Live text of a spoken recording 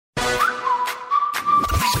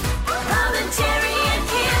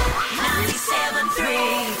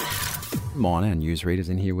Mon, our newsreader's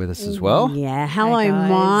in here with us as well. Yeah, hello,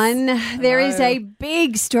 Mon. There is a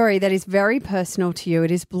big story that is very personal to you.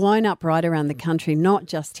 It is blown up right around the country, not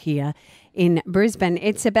just here in Brisbane.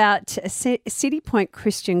 It's about City Point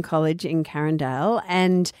Christian College in Carindale,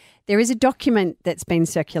 and there is a document that's been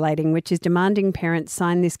circulating which is demanding parents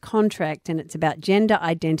sign this contract, and it's about gender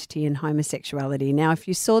identity and homosexuality. Now, if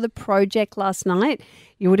you saw the project last night,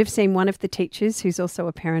 you would have seen one of the teachers, who's also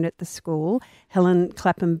a parent at the school, Helen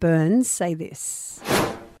Clapham Burns, say this.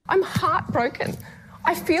 I'm heartbroken.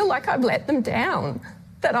 I feel like I've let them down,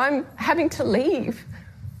 that I'm having to leave.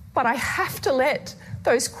 But I have to let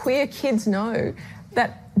those queer kids know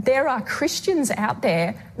that there are Christians out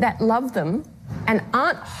there that love them and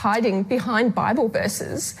aren't hiding behind Bible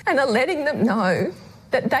verses, and are letting them know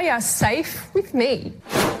that they are safe with me.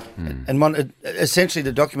 And essentially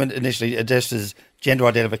the document initially addresses gender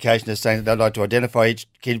identification as saying that they'd like to identify each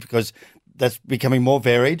kid because that's becoming more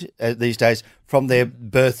varied these days from their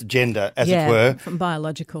birth gender, as it were. From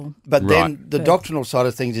biological. But then the doctrinal side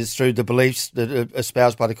of things is through the beliefs that are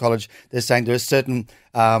espoused by the college. They're saying there are certain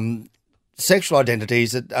sexual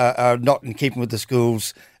identities that are not in keeping with the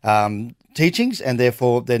school's teachings, and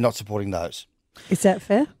therefore they're not supporting those. Is that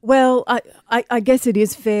fair? Well, I guess it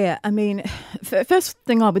is fair. I mean, first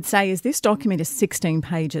thing I would say is this document is 16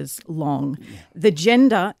 pages long. The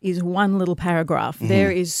gender is one little paragraph. Mm-hmm. There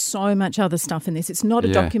is so much other stuff in this. It's not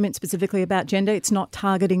a document specifically about gender. It's not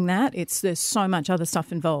targeting that. There's so much other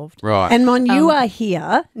stuff involved. Right. And Mon, you are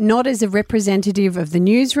here not as a representative of the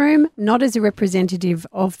newsroom, not as a representative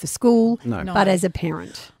of the school, but as a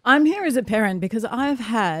parent. I'm here as a parent because I've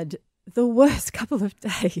had the worst couple of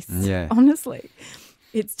days, honestly.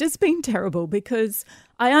 It's just been terrible because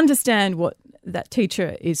I understand what that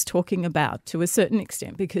teacher is talking about to a certain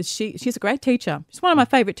extent because she's a great teacher. She's one of my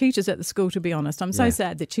favourite teachers at the school, to be honest. I'm so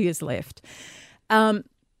sad that she has left.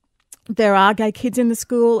 There are gay kids in the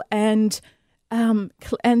school, and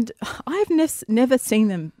I've never seen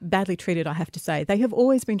them badly treated, I have to say. They have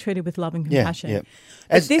always been treated with love and compassion. Yeah.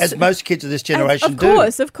 As most kids of this generation do.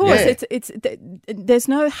 Of course. Yeah. There's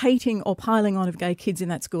no hating or piling on of gay kids in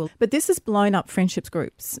that school. But this has blown up friendships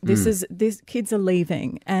groups. This kids are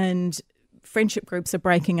leaving and friendship groups are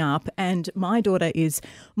breaking up, and my daughter is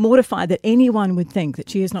mortified that anyone would think that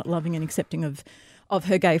she is not loving and accepting of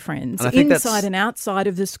her gay friends inside and outside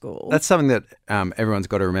of the school. That's something that everyone's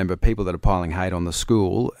got to remember. People that are piling hate on the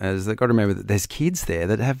school, as they've got to remember that there's kids there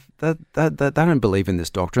that they don't believe in this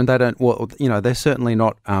doctrine. They don't. Well, they're certainly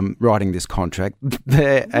not writing this contract.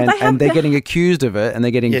 They're getting accused of it, and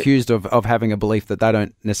they're getting accused of having a belief that they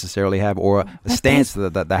don't necessarily have, or a stance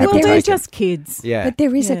that they have to take. Well, they're just kids. Yeah, but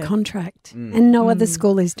there is a contract, and no other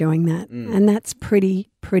school is doing that, and that's pretty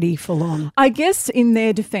full on. I guess in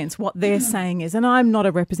their defence, what they're saying is, and I'm not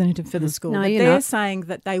a representative for the school, but they're saying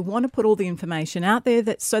that they want to put all the information out there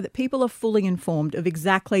so that people are fully informed of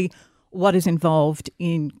exactly what is involved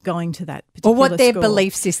in going to that particular school. Or what their school.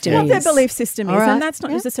 belief system is. What their belief system is, right. And that's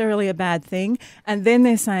not necessarily a bad thing. And then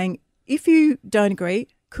they're saying, if you don't agree,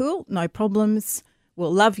 cool, no problems,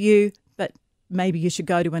 we'll love you, but maybe you should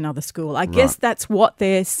go to another school. I guess that's what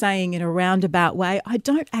they're saying in a roundabout way. I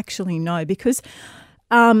don't actually know because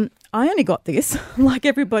I only got this, like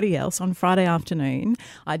everybody else, on Friday afternoon.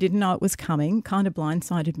 I didn't know it was coming, kind of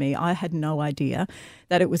blindsided me. I had no idea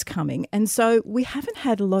that it was coming. And so we haven't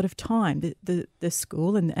had a lot of time, the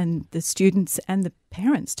school and the students and the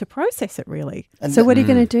parents, to process it really. And so what are you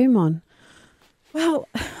going to do, Mon? Well,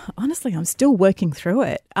 honestly, I'm still working through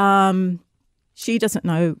it. She doesn't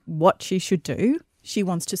know what she should do. She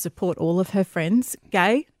wants to support all of her friends,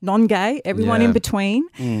 gay, non-gay, everyone in between.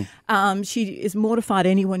 She is mortified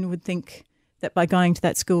anyone would think that by going to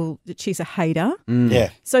that school that she's a hater.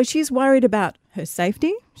 So she's worried about her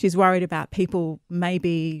safety. She's worried about people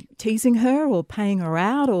maybe teasing her or paying her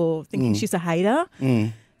out or thinking she's a hater.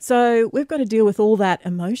 So we've got to deal with all that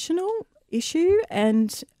emotional issue,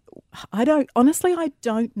 and I don't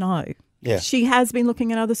know. Yeah. She has been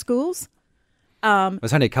looking at other schools. It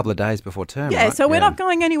was only a couple of days before term, right? So we're not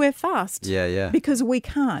going anywhere fast. Yeah. Because we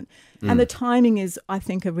can't. And the timing is, I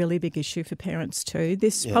think, a really big issue for parents too.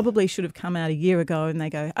 This probably should have come out a year ago, and they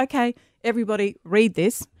go, okay, everybody read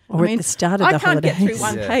this. Or at the start of the holidays. I can't get through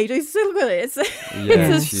one page. It's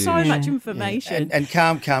so much information. And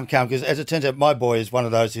calm, because as it turns out, my boy is one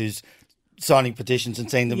of those who's signing petitions and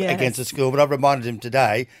seeing them against the school. But I've reminded him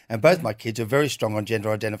today, and both my kids are very strong on gender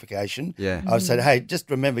identification. Yeah. I've said, hey, just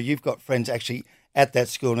remember you've got friends actually at that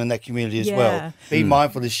school and in that community as well. Be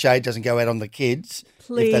mindful this shade doesn't go out on the kids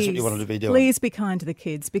if that's what you want them to be doing. Please be kind to the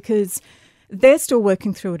kids because they're still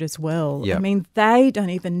working through it as well. Yep. I mean,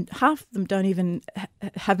 half of them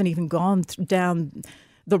haven't even gone down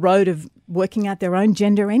the road of working out their own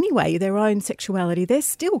gender anyway, their own sexuality. They're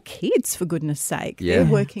still kids, for goodness sake. Yeah.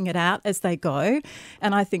 They're working it out as they go.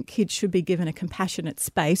 And I think kids should be given a compassionate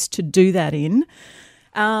space to do that in.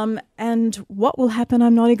 And what will happen,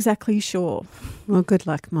 I'm not exactly sure. Well, good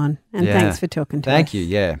luck, Mon. And thanks for talking to us. Thank you,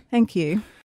 yeah. Thank you.